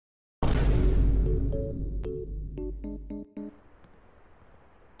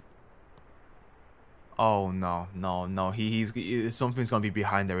Oh no, no, no. Something's gonna be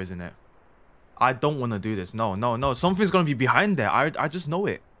behind there, isn't it? I don't want to do this. No, no, no. Something's gonna be behind there. I just know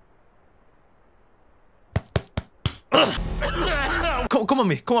it. Come on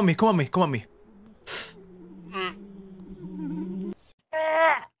me. Come on me. Come on me. Come on me.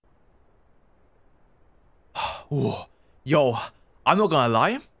 Ooh. Yo, I'm not gonna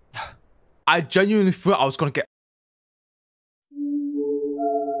lie. I genuinely thought I was gonna get.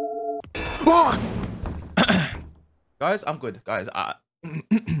 Guys, I'm good. Guys,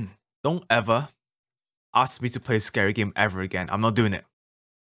 don't ever ask me to play a scary game ever again. I'm not doing it.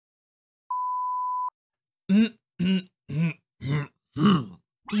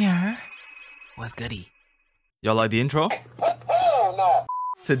 Yeah. What's goody? Y'all like the intro? Oh no!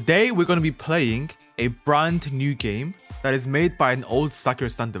 Today we're gonna be playing a brand new game that is made by an old Sakura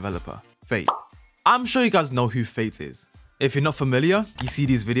developer, Fate. I'm sure you guys know who Fate is. If you're not familiar, you see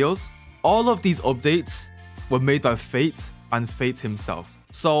these videos. All of these updates were made by Fate and Fate himself.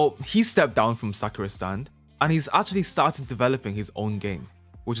 So he stepped down from Sakura and he's actually started developing his own game,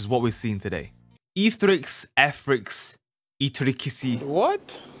 which is what we're seeing today. Ethrix, Efrix, Itorikisi.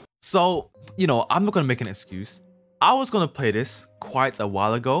 What? So, you know, I'm not gonna make an excuse. I was gonna play this quite a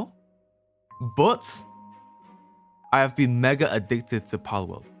while ago, but I have been mega addicted to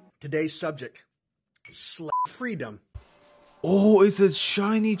Palworld. Today's subject is freedom. Oh, it's a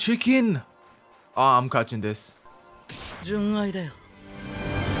shiny chicken. Oh, I'm catching this.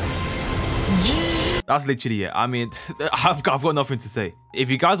 That's literally it. I mean, I've got nothing to say.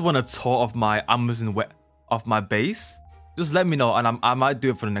 If you guys want a tour of my Amazon of my base, just let me know and I might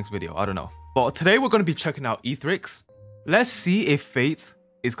do it for the next video. I don't know. But today we're going to be checking out Ethrix. Let's see if Fate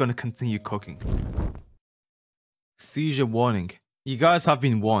is going to continue cooking. Seizure warning. You guys have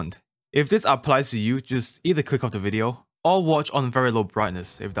been warned. If this applies to you, just either click off the video or watch on very low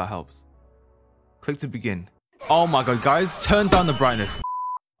brightness if that helps. Click to begin. Oh my god, guys, turn down the brightness.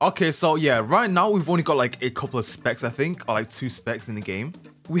 Okay, so yeah, right now we've only got like a couple of specs, I think, or like 2 specs in the game.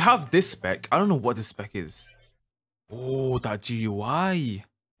 We have this spec. I don't know what this spec is. Oh, that GUI.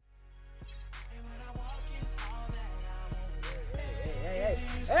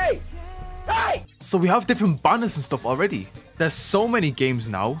 Hey! So we have different banners and stuff already. There's so many games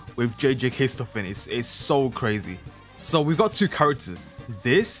now with JJK stuff in it. It's so crazy. So we've got 2 characters.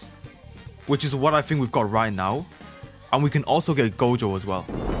 This, which is what I think we've got right now. And we can also get Gojo as well.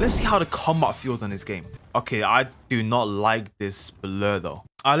 Let's see how the combat feels on this game. Okay, I do not like this blur though.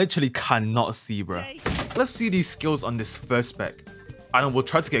 I literally cannot see, bro. Let's see these skills on this first spec. And we'll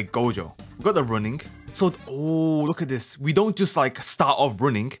try to get Gojo. We got the running. So, oh, look at this. We don't just like start off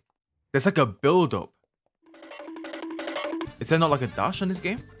running. There's like a build up. Is there not like a dash on this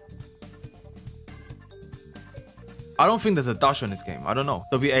game? I don't think there's a dash on this game. I don't know.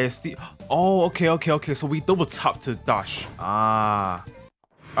 WASD. Oh, okay. So we double tap to dash. Ah.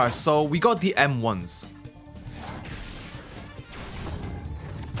 Alright, so we got the M1s.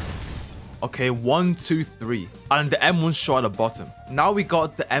 Okay, 1, 2, 3. And the M1's show at the bottom. Now we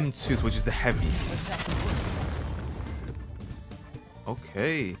got the M2s, which is the heavy.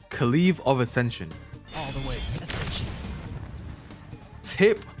 Okay. Cleave of Ascension. All the way. Ascension.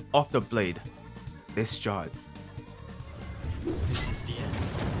 Tip of the blade. Discharge. This is the end.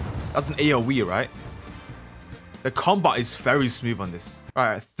 That's an AoE, right? The combat is very smooth on this.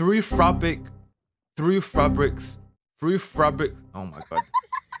 Alright, through fabrics. Oh my god.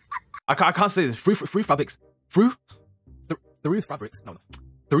 I can't say this. Through fabrics. Through fabrics. No.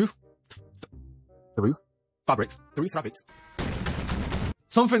 Through fabrics.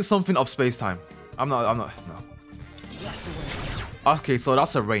 Something of space time. I'm not, no. Okay, so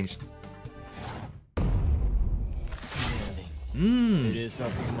that's arranged. It is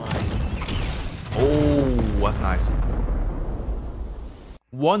up to mine. Oh, that's nice.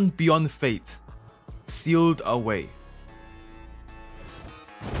 One beyond fate. Sealed away.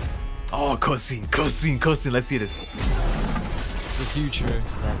 Oh, cutscene. Let's see this. The future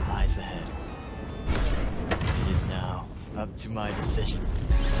that lies ahead. It is now up to my decision.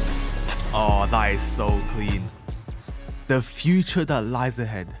 Oh, that is so clean. The future that lies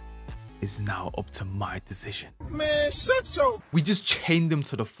ahead is now up to my decision. Man, shut your... We just chained him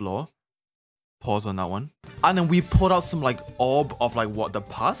to the floor. Pause on that one. And then we pulled out some like orb of like what, the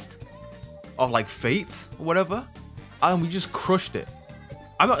past? Of like fate or whatever. And we just crushed it.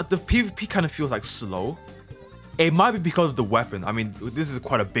 The PvP kind of feels like slow. It might be because of the weapon. I mean, this is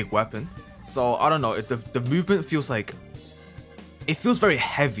quite a big weapon. So I don't know. The movement feels like... It feels very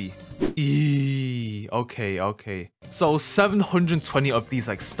heavy. Okay. So 720 of these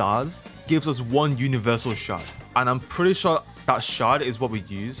like stars gives us 1 universal shard. And I'm pretty sure that shard is what we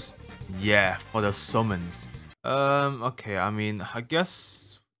use Yeah, for the summons. Okay, I mean, I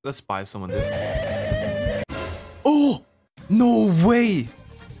guess let's buy someone this. Oh! No way!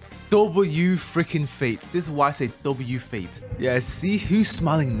 W freaking Fate. This is why I say W Fate. Yeah, see who's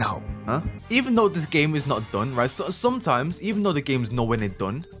smiling now, huh? Even though this game is not done, right? So sometimes, even though the game is nowhere near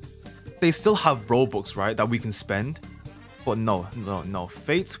done, they still have Robux, right, that we can spend. But no.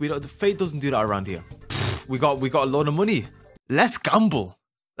 Fate, Fate doesn't do that around here. We got a lot of money. Let's gamble.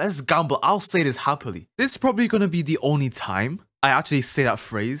 Let's gamble. I'll say this happily. This is probably gonna be the only time I actually say that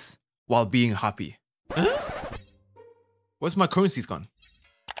phrase while being happy. Huh? Where's my currencies gone?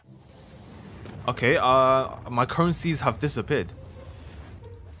 Okay, my currencies have disappeared.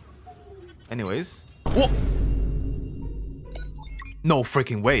 Anyways. Whoa! No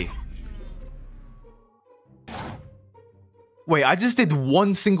freaking way. Wait, I just did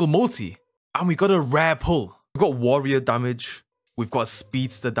one single multi. And we got a rare pull. We've got warrior damage. We've got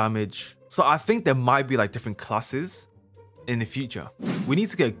speedster damage. So I think there might be like different classes in the future. We need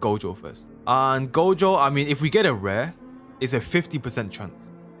to get Gojo first. And Gojo, I mean, if we get a rare, it's a 50%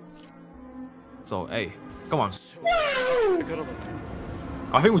 chance. So, hey, come on.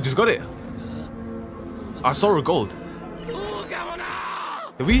 I think we just got it. I saw a gold.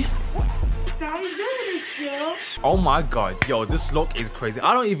 Did we? Oh my god, yo, this look is crazy.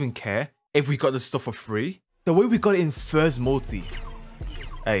 I don't even care if we got this stuff for free. The way we got it in first multi.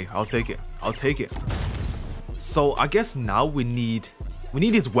 Hey, I'll take it. I'll take it. So I guess now we need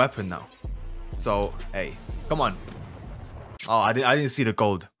his weapon now. So, hey, come on. Oh, I didn't see the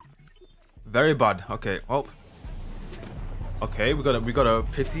gold. Very bad. Okay, well. Okay, we got a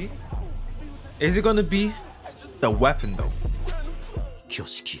pity. Is it gonna be the weapon though?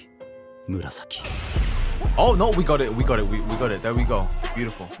 Oh no, we got it. We got it. There we go.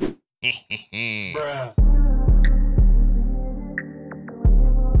 Beautiful.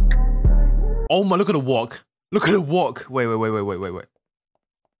 Oh my, look at the walk. Look at the walk. Wait.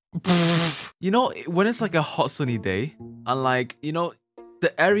 You know, when it's like a hot sunny day and like, you know,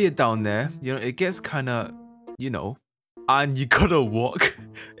 the area down there, you know, it gets kind of, you know, and you gotta walk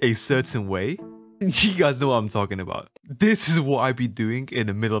a certain way. You guys know what I'm talking about. This is what I be doing in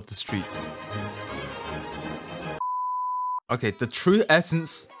the middle of the streets. Okay, the true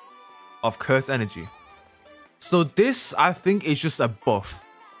essence of cursed energy. So this, I think, is just a buff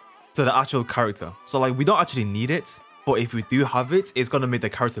to the actual character. So like, we don't actually need it, but if we do have it, it's gonna make the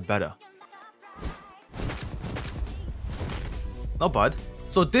character better. Not bad.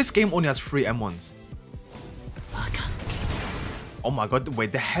 So this game only has 3 M1s. Oh my god,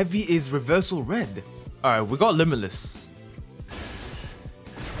 wait, the heavy is reversal red. Alright, we got limitless.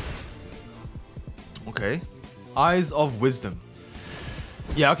 Okay. Eyes of wisdom.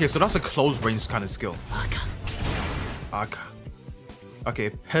 Yeah, okay, so that's a close range kind of skill. Aka. Okay,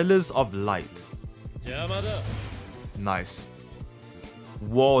 pillars of light. Nice.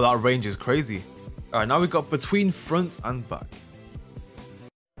 Whoa, that range is crazy. Alright, now we got between front and back.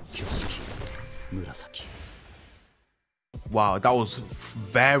 Wow, that was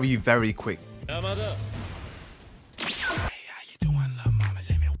very, very quick.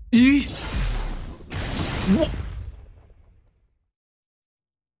 E?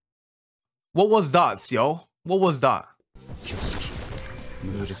 What was that, yo? What was that?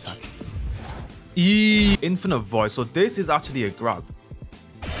 E, infinite void. So this is actually a grab.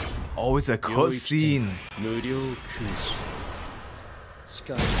 Oh, it's a cutscene.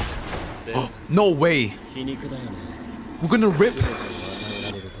 No way. We're gonna rip.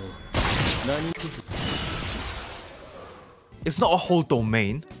 It's not a whole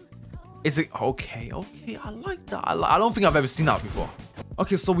domain. Is it? Okay, I like that. I don't think I've ever seen that before.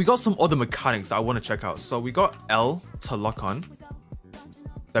 Okay, so we got some other mechanics that I want to check out. So we got L to lock on.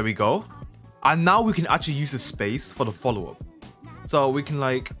 There we go. And now we can actually use the space for the follow-up. So we can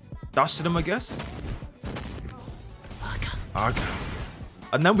like dash to them, I guess. Okay.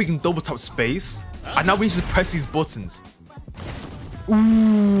 And then we can double tap space. And now we need to press these buttons.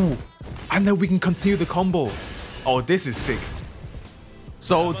 Ooh. And then we can continue the combo. Oh, this is sick.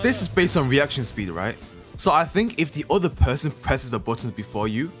 So this is based on reaction speed, right? So I think if the other person presses the buttons before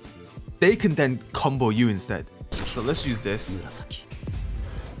you, they can then combo you instead. So let's use this.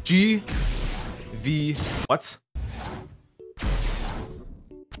 G, V, what?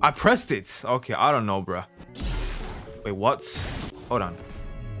 I pressed it. Okay, I don't know, bruh. Wait, what? Hold on.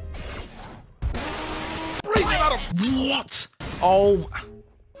 What? Oh,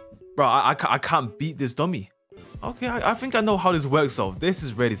 bro, I can't beat this dummy. Okay, I think I know how this works though. This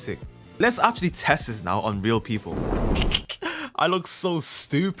is really sick. Let's actually test this now on real people. I look so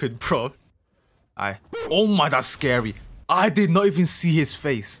stupid, bro. Oh my, that's scary. I did not even see his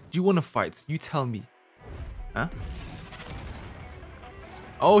face. Do you want to fight? You tell me. Huh?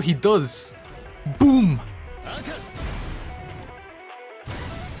 Oh, he does. Boom.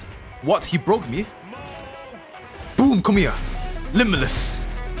 What? He broke me? Boom, come here. Limitless.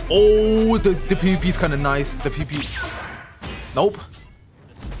 Oh, the PvP is kind of nice. The PvP. Nope.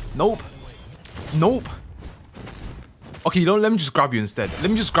 Nope. Nope. Okay, let me just grab you instead.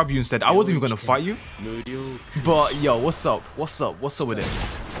 Let me just grab you instead. I wasn't even gonna fight you. But yo, what's up? What's up? What's up with it?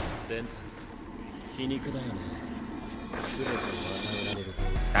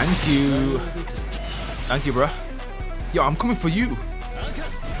 Thank you. Thank you, bruh. Yo, I'm coming for you.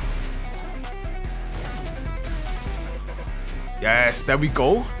 Yes, there we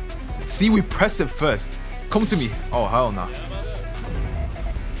go. See, we press it first. Come to me. Oh, hell no.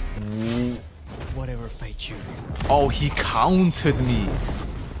 Whatever fate chooses. Oh, he countered me.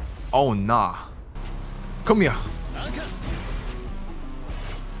 Oh, nah. Come here.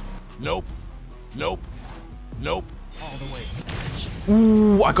 Nope. Nope. Nope. All the way.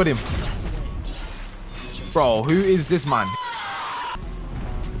 Ooh, I got him. Bro, who is this man?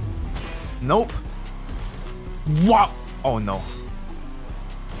 Nope. Wow. Oh, no.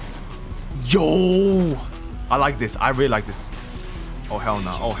 Yo. I like this. I really like this. Oh, hell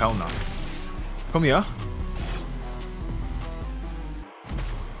no. Oh, hell no. Come here.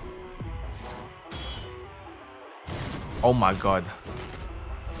 Oh my god.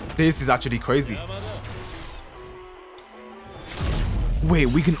 This is actually crazy. Wait,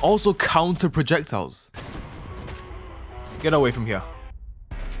 we can also counter projectiles. Get away from here.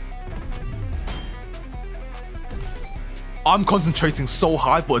 I'm concentrating so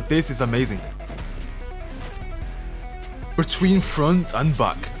hard, but this is amazing. Between front and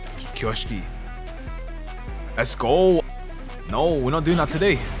back. Kyoshiki. Let's go. No, we're not doing that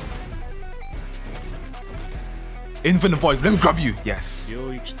today. Infinite Void, let me grab you. Yes.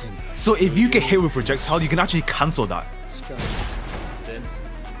 So if you get hit with projectile, you can actually cancel that.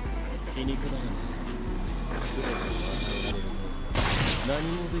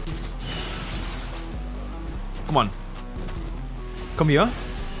 Come on. Come here.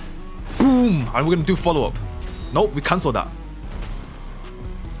 Boom. And we're gonna do follow-up. Nope, we cancel that.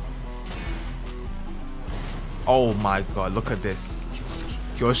 Oh my god, look at this.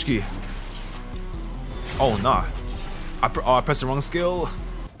 Kyoshiki. Oh nah. I pressed the wrong skill.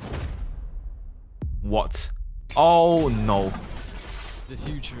 What? Oh no. The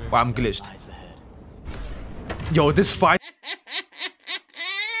future. Wow, I'm glitched. lies ahead. Yo, this fight.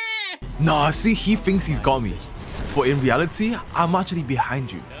 Nah, see, he thinks he's got me. But in reality, I'm actually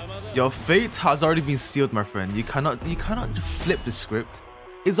behind you. Your fate has already been sealed, my friend. You cannot flip the script.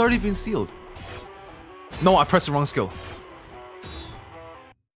 It's already been sealed. No, I pressed the wrong skill.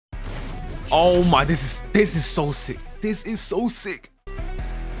 Oh my, this is so sick. This is so sick.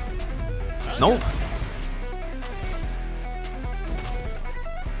 Nope.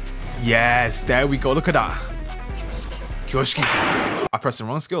 Yes, there we go. Look at that. Kyoshiki. I pressed the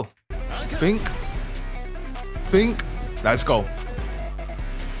wrong skill. Bink. Bink. Let's go.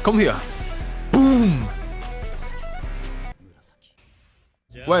 Come here. Boom.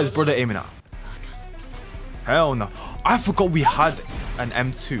 Where is brother aiming at? Hell no. I forgot we had an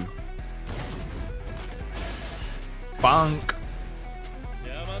M2. Bank.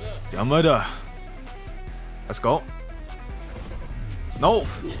 Yamada. Let's go. Nope.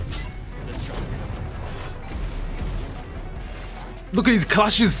 Look at these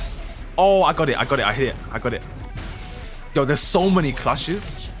clashes. Oh, I got it. I hit it. I got it. Yo, there's so many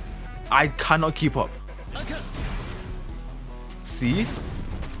clashes. I cannot keep up. See?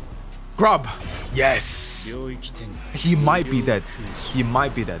 Grab. Yes. He might be dead. He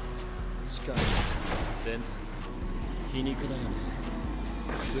might be dead.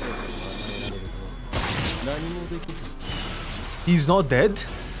 He's not dead?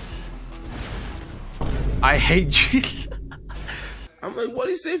 I hate you. I'm like, what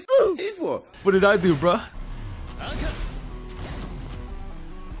is it for? What did I do, bruh?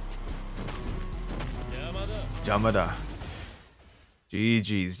 Yamada.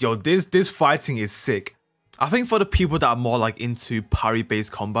 GG's. Yo, this fighting is sick. I think for the people that are more like into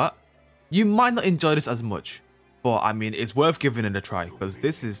parry-based combat, you might not enjoy this as much. But I mean, it's worth giving it a try because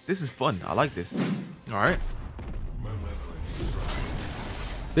this is fun. I like this. All right.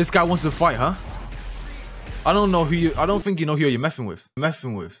 This guy wants to fight, huh? I don't think you know who you're messing with. I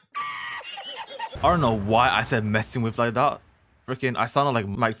don't know why I said messing with like that. Freaking, I sounded like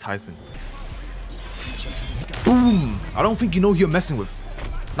Mike Tyson. Boom! I don't think you know who you're messing with.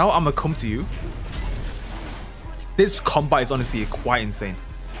 Now I'm gonna come to you. This combat is honestly quite insane.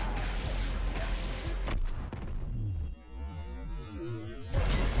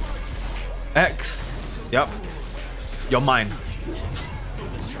 X. Yep. You're mine.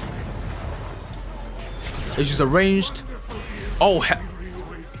 It's just arranged. Oh, hell.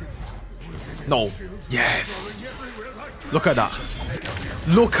 No. Yes. Look at that.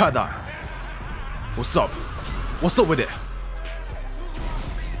 Look at that. What's up? What's up with it?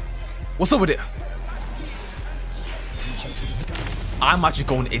 What's up with it? I'm actually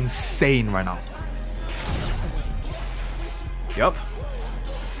going insane right now. Yup.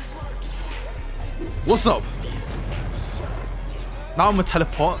 What's up? Now I'm gonna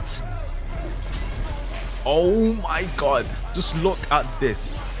teleport. Oh my god. Just look at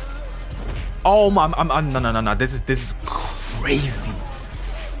this. Oh my, no. This is crazy.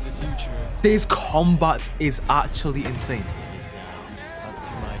 This combat is actually insane. It is now up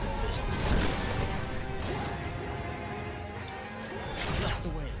to my decision. Blast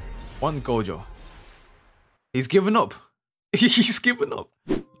away. One Gojo. He's given up. He's given up.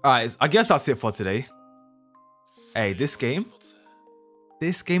 Alright, I guess that's it for today. Hey, this game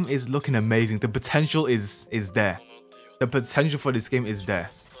is looking amazing. The potential is there. The potential for this game is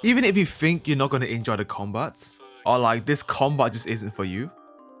there. Even if you think you're not going to enjoy the combat, or like this combat just isn't for you,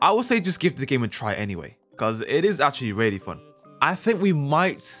 I would say just give the game a try anyway, because it is actually really fun. I think we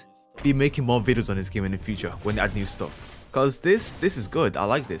might be making more videos on this game in the future when they add new stuff, because this is good. I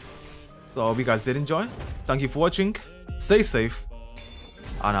like this. So I hope you guys did enjoy. Thank you for watching. Stay safe.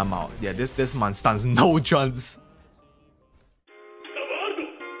 And I'm out. Yeah, this man stands no chance.